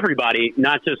for everybody,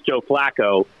 not just Joe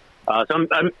Flacco. So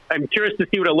I'm curious to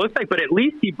see what it looks like, but at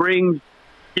least he brings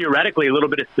theoretically a little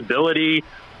bit of stability,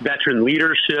 veteran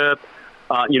leadership,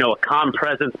 a calm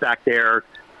presence back there,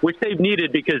 which they've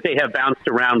needed because they have bounced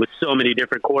around with so many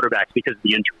different quarterbacks because of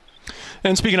the injuries.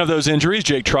 And speaking of those injuries,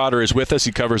 Jake Trotter is with us.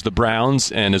 He covers the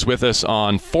Browns and is with us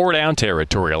on 4-down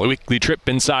territory, a weekly trip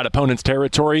inside opponent's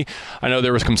territory. I know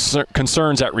there was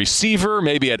concerns at receiver,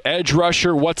 maybe at edge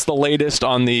rusher. What's the latest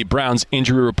on the Browns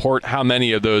injury report? How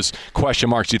many of those question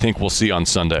marks do you think we'll see on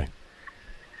Sunday?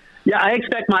 Yeah, I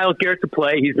expect Myles Garrett to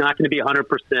play. He's not going to be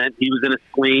 100%. He was in a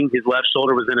sling. His left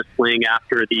shoulder was in a sling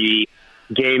after the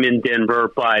game in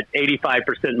Denver, but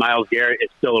 85% Myles Garrett is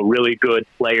still a really good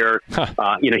player.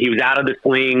 He was out of the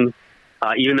sling,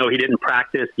 even though he didn't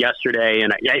practice yesterday.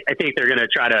 And I think they're going to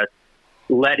try to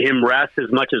let him rest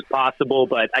as much as possible,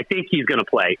 but I think he's going to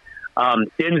play.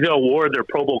 Denzel Ward, their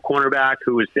Pro Bowl cornerback,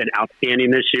 who has been outstanding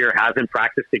this year, hasn't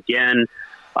practiced again.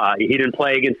 He didn't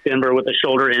play against Denver with a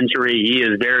shoulder injury. He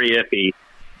is very iffy,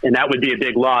 and that would be a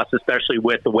big loss, especially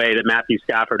with the way that Matthew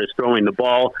Stafford is throwing the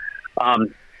ball.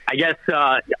 I guess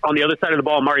on the other side of the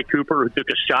ball, Amari Cooper, who took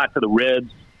a shot to the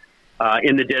ribs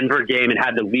in the Denver game and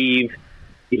had to leave,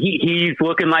 he's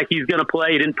looking like he's going to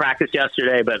play. He didn't practice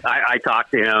yesterday, but I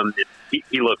talked to him.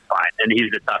 He looks fine, and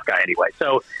he's a tough guy anyway.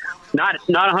 So not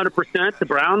 100% the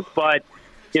Browns, but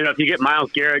if you get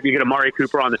Myles Garrett, you get Amari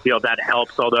Cooper on the field, that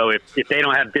helps. Although if they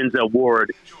don't have Denzel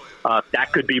Ward,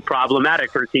 that could be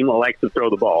problematic for a team that likes to throw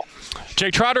the ball.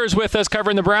 Jake Trotter is with us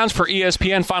covering the Browns for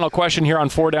ESPN. Final question here on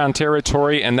 4-down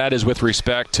territory, and that is with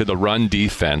respect to the run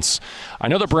defense. I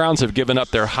know the Browns have given up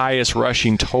their highest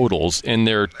rushing totals in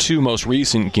their 2 most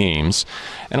recent games,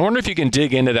 and I wonder if you can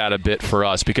dig into that a bit for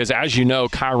us, because as you know,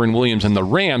 Kyren Williams and the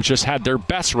Rams just had their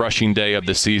best rushing day of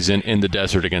the season in the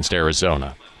desert against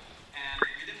Arizona.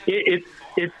 It's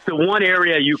the one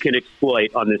area you can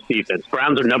exploit on this defense.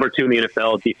 Browns are number 2 in the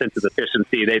NFL defensive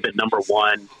efficiency. They've been number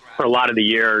 1 for a lot of the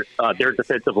year. Their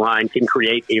defensive line can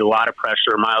create a lot of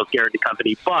pressure, Myles Garrett and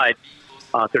company, but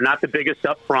they're not the biggest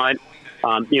up front.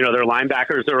 Their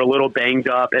linebackers are a little banged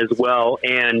up as well,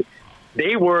 and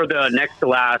they were the next to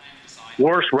last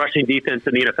worst rushing defense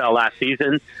in the NFL last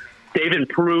season. They've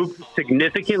improved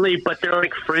significantly, but they're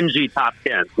like fringy top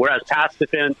 10, whereas pass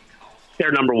defense,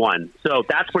 they're number 1. So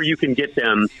that's where you can get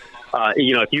them.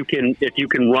 If you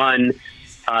can run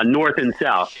north and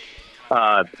south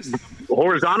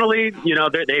horizontally,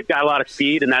 they've got a lot of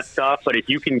speed and that stuff. But if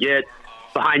you can get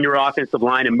behind your offensive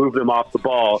line and move them off the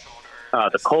ball,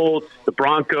 the Colts, the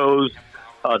Broncos,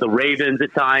 the Ravens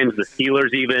at times, the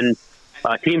Steelers, even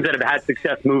teams that have had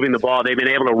success moving the ball, they've been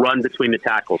able to run between the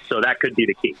tackles. So that could be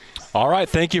the key. All right,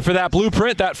 thank you for that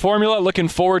blueprint, that formula. Looking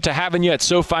forward to having you at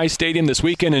SoFi Stadium this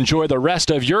weekend. Enjoy the rest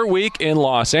of your week in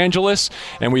Los Angeles,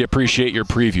 and we appreciate your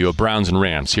preview of Browns and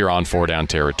Rams here on 4-down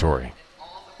territory.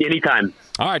 Anytime.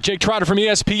 All right, Jake Trotter from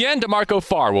ESPN. DeMarco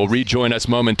Farr will rejoin us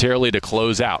momentarily to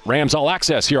close out Rams All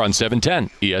Access here on 710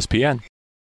 ESPN.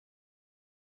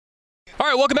 All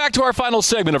right, welcome back to our final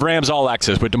segment of Rams All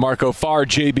Access with DeMarco Farr,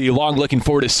 JB Long. Looking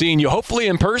forward to seeing you hopefully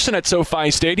in person at SoFi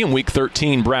Stadium, Week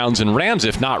 13, Browns and Rams,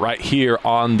 if not right here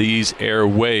on these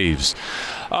airwaves.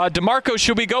 DeMarco,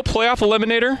 should we go playoff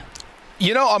eliminator?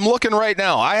 I'm looking right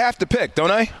now. I have to pick,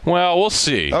 don't I? Well, we'll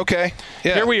see. Okay.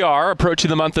 Yeah. Here we are, approaching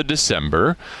the month of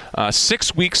December.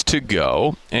 6 weeks to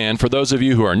go. And for those of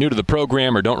you who are new to the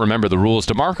program or don't remember the rules,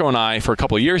 DeMarco and I, for a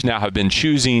couple of years now, have been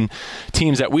choosing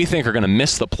teams that we think are going to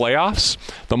miss the playoffs.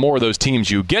 The more of those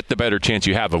teams you get, the better chance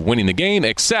you have of winning the game,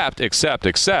 except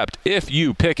if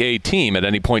you pick a team at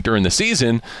any point during the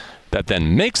season that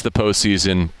then makes the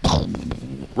postseason.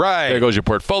 Right. There goes your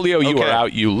portfolio. You Okay. are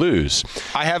out. You lose.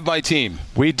 I have my team.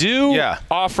 We do Yeah.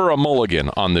 offer a mulligan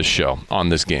on this show, on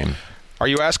this game. Are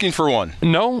you asking for one?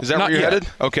 No. Is that not where you're yet. headed?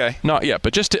 Okay. Not yet,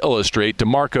 but just to illustrate,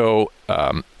 DeMarco,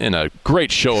 in a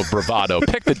great show of bravado,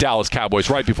 picked the Dallas Cowboys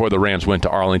right before the Rams went to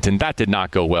Arlington. That did not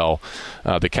go well.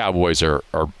 The Cowboys are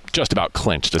just about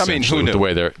clinched, essentially, who with the knew?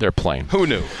 way they're playing. Who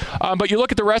knew? But you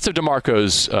look at the rest of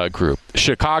DeMarco's group.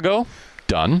 Chicago,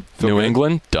 done. Feel New good.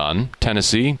 England, done.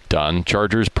 Tennessee, done.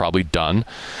 Chargers, probably done.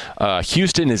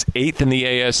 Houston is 8th in the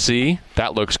ASC.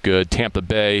 That looks good. Tampa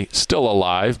Bay, still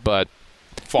alive, but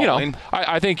Falling.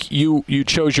 I think you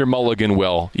chose your mulligan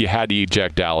well. You had to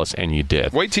eject Dallas, and you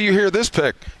did. Wait till you hear this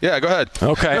pick. Yeah, go ahead.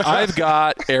 Okay, I've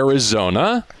got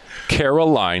Arizona,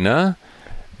 Carolina,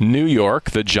 New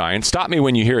York, the Giants. Stop me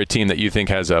when you hear a team that you think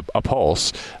has a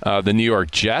pulse. The New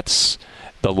York Jets,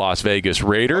 the Las Vegas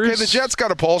Raiders. Okay, the Jets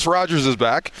got a pulse. Rodgers is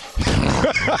back.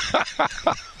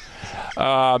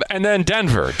 And then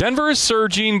Denver. Denver is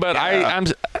surging, but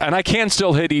I can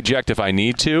still hit eject if I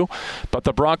need to. But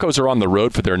the Broncos are on the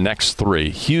road for their next 3.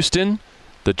 Houston,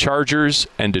 the Chargers,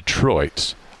 and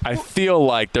Detroit. I feel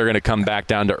like they're going to come back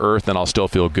down to earth, and I'll still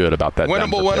feel good about that.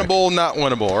 Winnable, not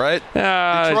winnable, right?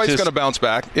 Detroit's going to bounce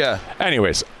back. Yeah.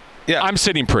 Anyways. Yeah. I'm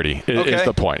sitting pretty, is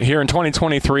the point. Here in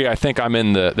 2023, I think I'm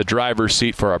in the driver's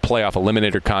seat for our playoff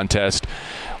eliminator contest.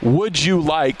 Would you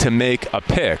like to make a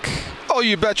pick? Oh,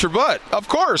 you bet your butt. Of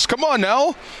course. Come on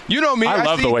now. You know me. I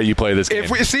love the way you play this game.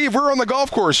 If we're on the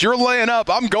golf course, you're laying up.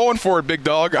 I'm going for it, big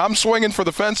dog. I'm swinging for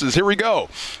the fences. Here we go.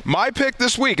 My pick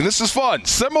this week, and this is fun,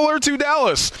 similar to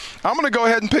Dallas. I'm going to go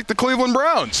ahead and pick the Cleveland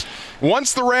Browns.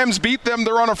 Once the Rams beat them,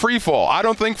 they're on a free fall. I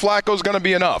don't think Flacco's going to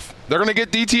be enough. They're going to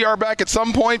get DTR back at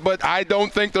some point, but I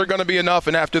don't think they're going to be enough.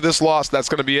 And after this loss, that's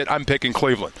going to be it. I'm picking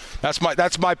Cleveland. That's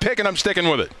my pick, and I'm sticking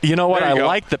with it. You know what? I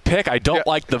like the pick. I don't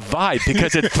like the vibe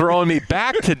because it's throwing me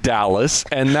back to Dallas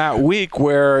and that week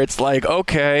where it's like,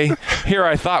 okay, here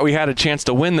I thought we had a chance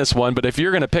to win this one, but if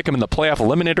you're going to pick them in the playoff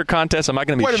eliminator contest, am I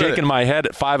going to be shaking my head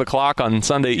at 5 o'clock on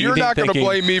Sunday evening? You're not going to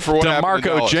blame me for what happened to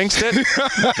DeMarco Dallas. jinxed it?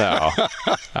 No,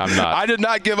 I'm not. I did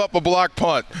not give up a block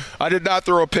punt. I did not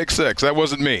throw a pick 6. That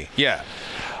wasn't me. Yeah.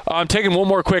 I'm taking one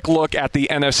more quick look at the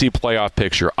NFC playoff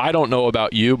picture. I don't know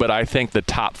about you, but I think the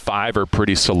top 5 are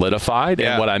pretty solidified.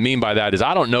 Yeah. And what I mean by that is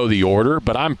I don't know the order,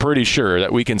 but I'm pretty sure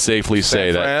that we can safely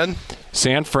say that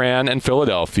San Fran and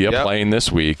Philadelphia playing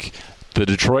this week. The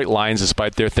Detroit Lions,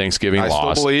 despite their Thanksgiving loss.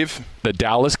 I still believe. The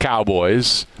Dallas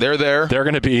Cowboys. They're there. They're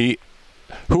going to be...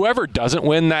 Whoever doesn't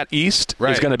win that East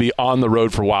is going to be on the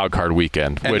road for Wild Card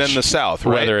Weekend. And then the South,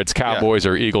 right? Whether it's Cowboys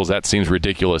or Eagles, that seems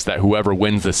ridiculous that whoever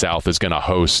wins the South is going to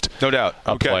host no doubt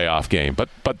a playoff game.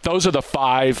 But those are the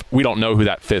 5. We don't know who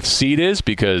that 5th seed is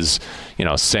because,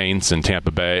 Saints and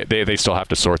Tampa Bay, they still have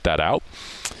to sort that out.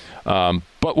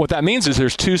 But what that means is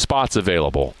there's 2 spots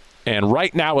available. And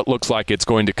right now it looks like it's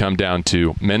going to come down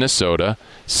to Minnesota,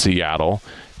 Seattle,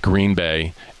 Green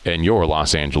Bay, and your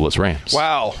Los Angeles Rams.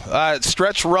 Wow.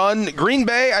 Stretch run. Green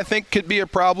Bay, I think, could be a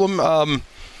problem.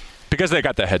 Because they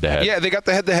got the head-to-head. Yeah, they got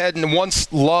the head-to-head, and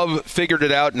once Love figured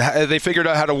it out, and they figured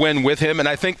out how to win with him, and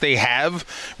I think they have.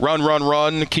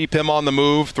 Run, keep him on the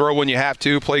move, throw when you have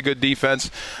to, play good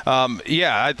defense.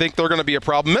 I think they're going to be a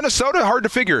problem. Minnesota, hard to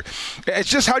figure. It's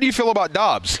just, how do you feel about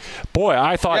Dobbs? Boy,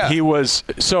 I thought he was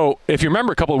 – so if you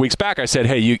remember a couple of weeks back, I said,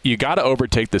 hey, you got to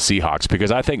overtake the Seahawks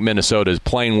because I think Minnesota is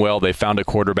playing well. They found a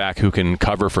quarterback who can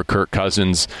cover for Kirk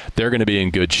Cousins. They're going to be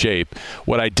in good shape.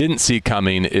 What I didn't see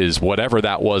coming is whatever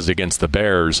that was against the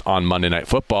Bears on Monday Night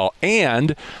Football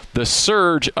and the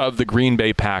surge of the Green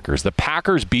Bay Packers. The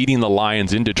Packers beating the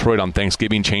Lions in Detroit on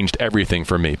Thanksgiving changed everything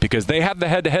for me because they have the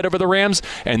head-to-head over the Rams,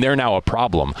 and they're now a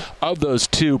problem. Of those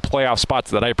 2 playoff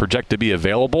spots that I project to be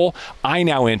available, I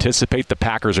now anticipate the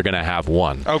Packers are going to have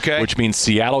one. Okay. Which means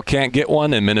Seattle can't get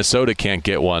one and Minnesota can't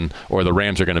get one, or the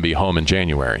Rams are going to be home in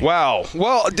January. Wow.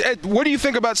 Well, what do you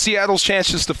think about Seattle's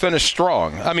chances to finish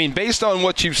strong? I mean, based on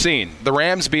what you've seen, the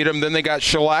Rams beat them, then they got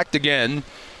shellacked again.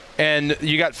 And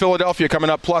you got Philadelphia coming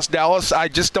up plus Dallas. I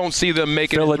just don't see them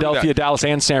making Philadelphia, Dallas,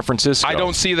 and San Francisco. I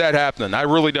don't see that happening. I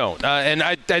really don't. And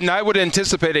I would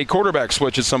anticipate a quarterback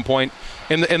switch at some point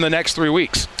in the next 3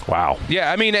 weeks. Wow.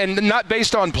 Yeah, I mean, and not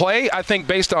based on play. I think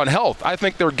based on health. I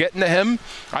think they're getting to him.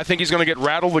 I think he's going to get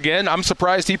rattled again. I'm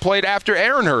surprised he played after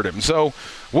Aaron hurt him. So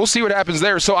we'll see what happens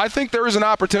there. So I think there is an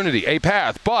opportunity, a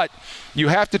path. But you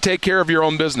have to take care of your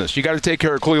own business. You got to take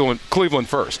care of Cleveland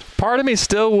first. Part of me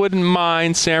still wouldn't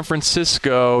mind San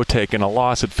Francisco taking a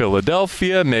loss at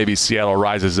Philadelphia. Maybe Seattle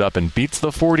rises up and beats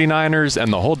the 49ers,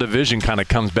 and the whole division kind of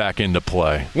comes back into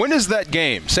play. When is that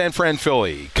game, San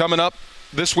Fran-Philly, coming up?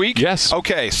 This week? Yes.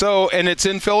 Okay, so, and it's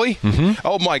in Philly? Mm-hmm.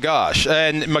 Oh, my gosh.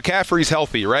 And McCaffrey's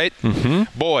healthy, right?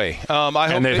 Mm-hmm. Boy. I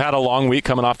hope and they've had a long week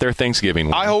coming off their Thanksgiving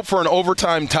week. I hope for an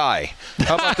overtime tie.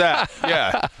 How about that?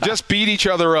 Yeah. Just beat each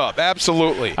other up.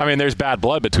 Absolutely. I mean, there's bad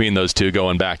blood between those two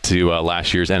going back to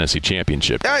last year's NFC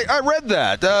Championship. I read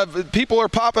that. People are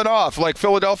popping off. Like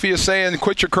Philadelphia saying,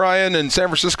 quit your crying, and San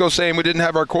Francisco saying we didn't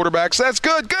have our quarterbacks. That's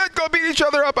good. Good. Go beat each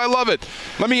other up. I love it.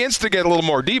 Let me instigate a little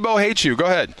more. Debo hates you. Go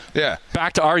ahead. Yeah.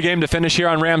 Back to our game to finish here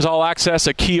on Rams All Access.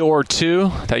 A key or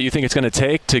two that you think it's going to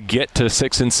take to get to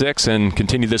 6-6 and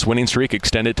continue this winning streak,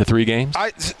 extend it to 3 games?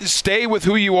 Stay with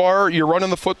who you are. You're running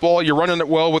the football. You're running it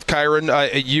well with Kyron.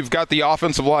 You've got the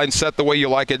offensive line set the way you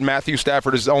like it. Matthew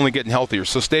Stafford is only getting healthier,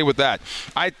 so stay with that.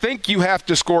 I think you have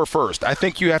to score first. I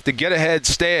think you have to get ahead,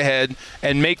 stay ahead,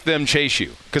 and make them chase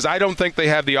you, because I don't think they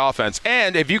have the offense.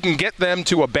 And if you can get them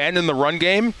to abandon the run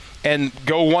game and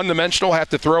go one-dimensional, have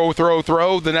to throw,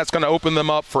 then that's going to open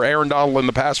them up for Aaron Donald in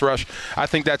the pass rush. I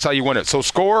think that's how you win it. So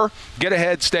score, get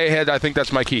ahead, stay ahead. I think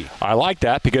that's my key. I like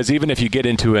that, because even if you get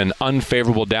into an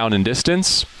unfavorable down and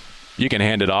distance, you can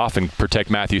hand it off and protect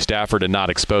Matthew Stafford and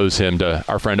not expose him to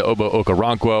our friend Obo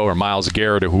Okoronkwo or Myles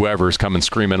Garrett or whoever's coming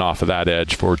screaming off of that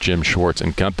edge for Jim Schwartz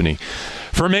and company.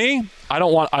 For me, I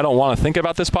don't want to think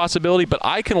about this possibility, but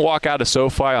I can walk out of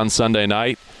SoFi on Sunday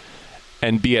night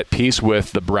and be at peace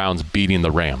with the Browns beating the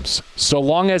Rams, so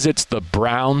long as it's the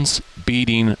Browns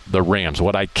beating the Rams.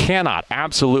 What I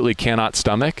absolutely cannot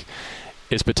stomach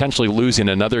is potentially losing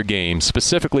another game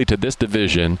specifically to this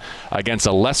division against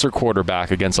a lesser quarterback,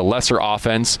 against a lesser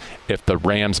offense, if the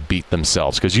Rams beat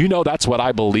themselves. Because that's what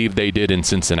I believe they did in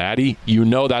Cincinnati.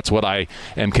 That's what I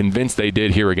am convinced they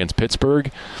did here against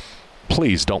Pittsburgh.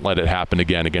 Please don't let it happen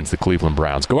again against the Cleveland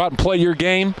Browns. Go out and play your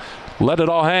game. Let it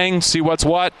all hang. See what's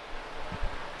what.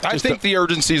 I think the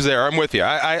urgency's there. I'm with you.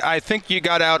 I think you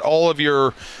got out all of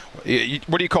your,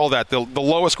 what do you call that, the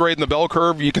lowest grade in the bell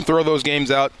curve. You can throw those games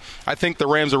out. I think the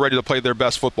Rams are ready to play their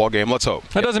best football game. Let's hope.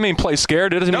 That doesn't mean play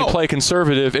scared. It doesn't mean play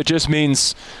conservative. It just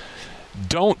means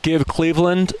don't give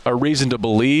Cleveland a reason to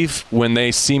believe when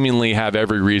they seemingly have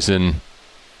every reason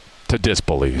to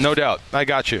disbelieve. No doubt. I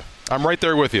got you. I'm right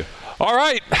there with you. All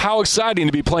right, how exciting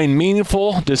to be playing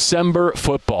meaningful December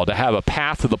football, to have a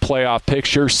path to the playoff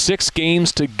picture. 6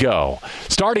 games to go,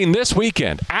 starting this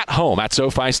weekend at home at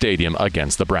SoFi Stadium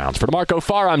against the Browns. For DeMarco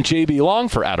Farr, I'm JB Long.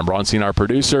 For Adam Bronstein, our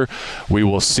producer, we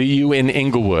will see you in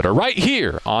Inglewood, or right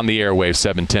here on the airwaves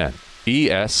 710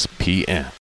 ESPN.